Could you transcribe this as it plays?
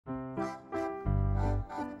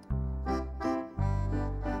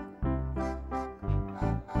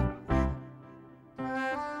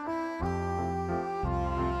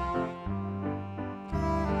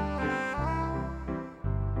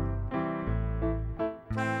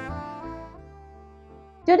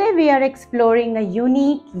Today we are exploring a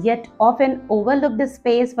unique yet often overlooked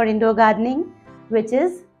space for indoor gardening, which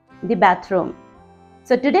is the bathroom.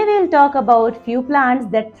 So today we will talk about few plants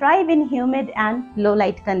that thrive in humid and low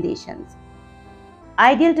light conditions,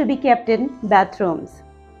 ideal to be kept in bathrooms.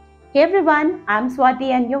 Hey everyone, I'm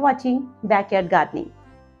Swati and you're watching Backyard Gardening.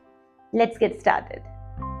 Let's get started.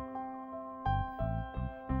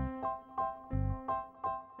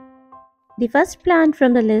 The first plant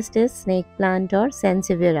from the list is snake plant or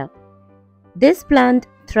sansevieria. This plant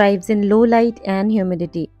thrives in low light and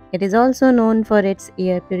humidity. It is also known for its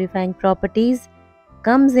air purifying properties,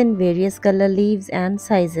 comes in various color leaves and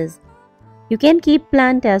sizes. You can keep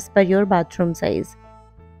plant as per your bathroom size.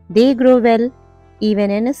 They grow well even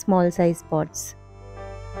in small size pots.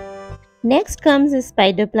 Next comes a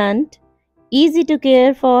spider plant, easy to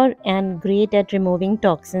care for and great at removing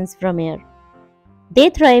toxins from air. They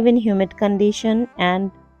thrive in humid conditions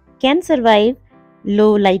and can survive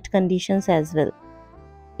low light conditions as well.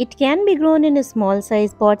 It can be grown in small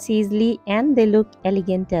size pots easily and they look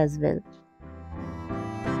elegant as well.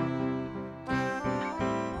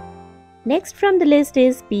 Next from the list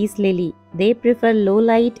is peace lily. They prefer low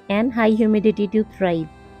light and high humidity to thrive,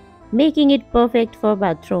 making it perfect for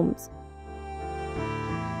bathrooms.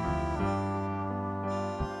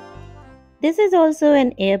 This is also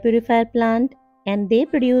an air purifier plant and they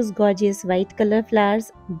produce gorgeous white color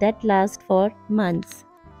flowers that last for months.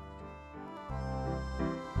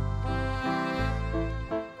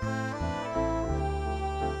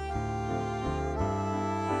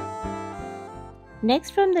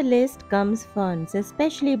 Next from the list comes ferns,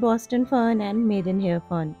 especially Boston fern and maidenhair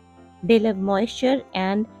fern. They love moisture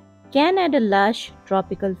and can add a lush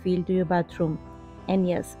tropical feel to your bathroom. And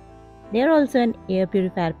yes, they are also an air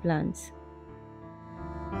purifier plants.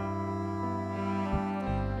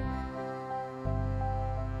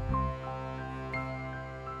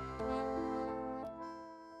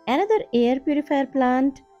 Another air purifier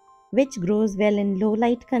plant which grows well in low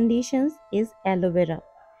light conditions is aloe vera.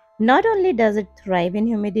 Not only does it thrive in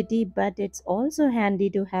humidity, but it's also handy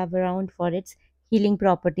to have around for its healing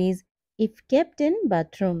properties if kept in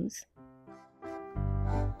bathrooms.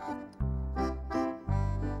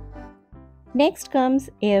 Next comes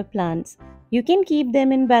air plants. You can keep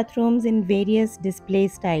them in bathrooms in various display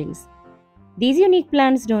styles. These unique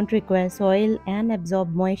plants don't require soil and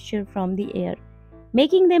absorb moisture from the air,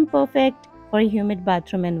 making them perfect for humid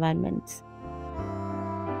bathroom environments.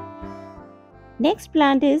 Next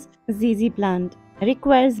plant is ZZ plant.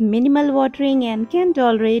 Requires minimal watering and can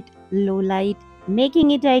tolerate low light,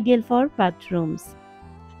 making it ideal for bathrooms.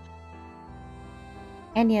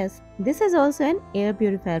 And yes, this is also an air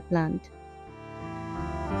purifier plant.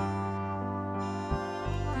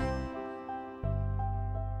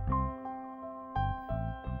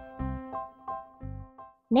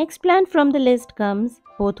 Next plant from the list comes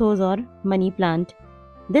pothos or money plant.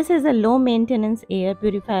 This is a low maintenance air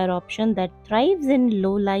purifier option that thrives in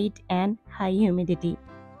low light and high humidity.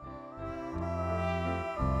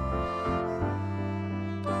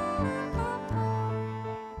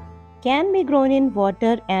 Can be grown in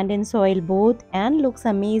water and in soil both and looks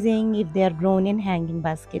amazing if they are grown in hanging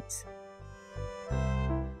baskets.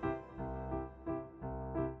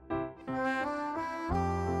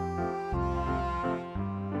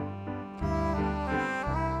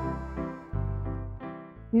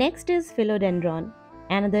 Next is philodendron,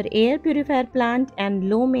 another air purifier plant and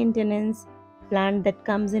low maintenance plant that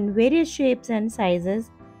comes in various shapes and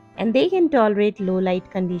sizes and they can tolerate low light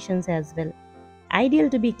conditions as well. Ideal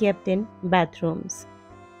to be kept in bathrooms.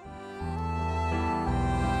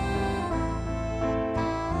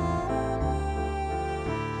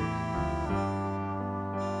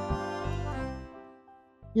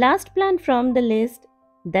 Last plant from the list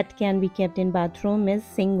that can be kept in bathroom is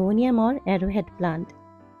syngonium or arrowhead plant.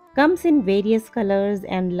 Comes in various colors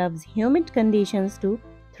and loves humid conditions to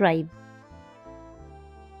thrive.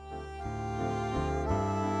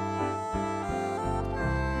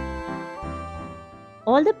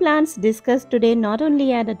 All the plants discussed today not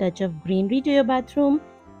only add a touch of greenery to your bathroom,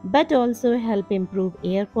 but also help improve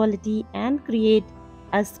air quality and create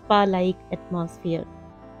a spa-like atmosphere.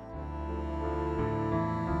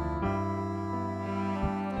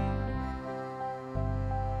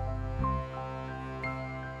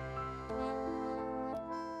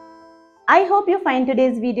 I hope you find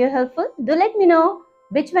today's video helpful. Do let me know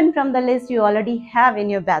which one from the list you already have in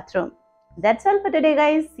your bathroom. That's all for today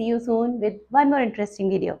guys. See you soon with one more interesting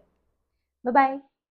video. Bye-bye.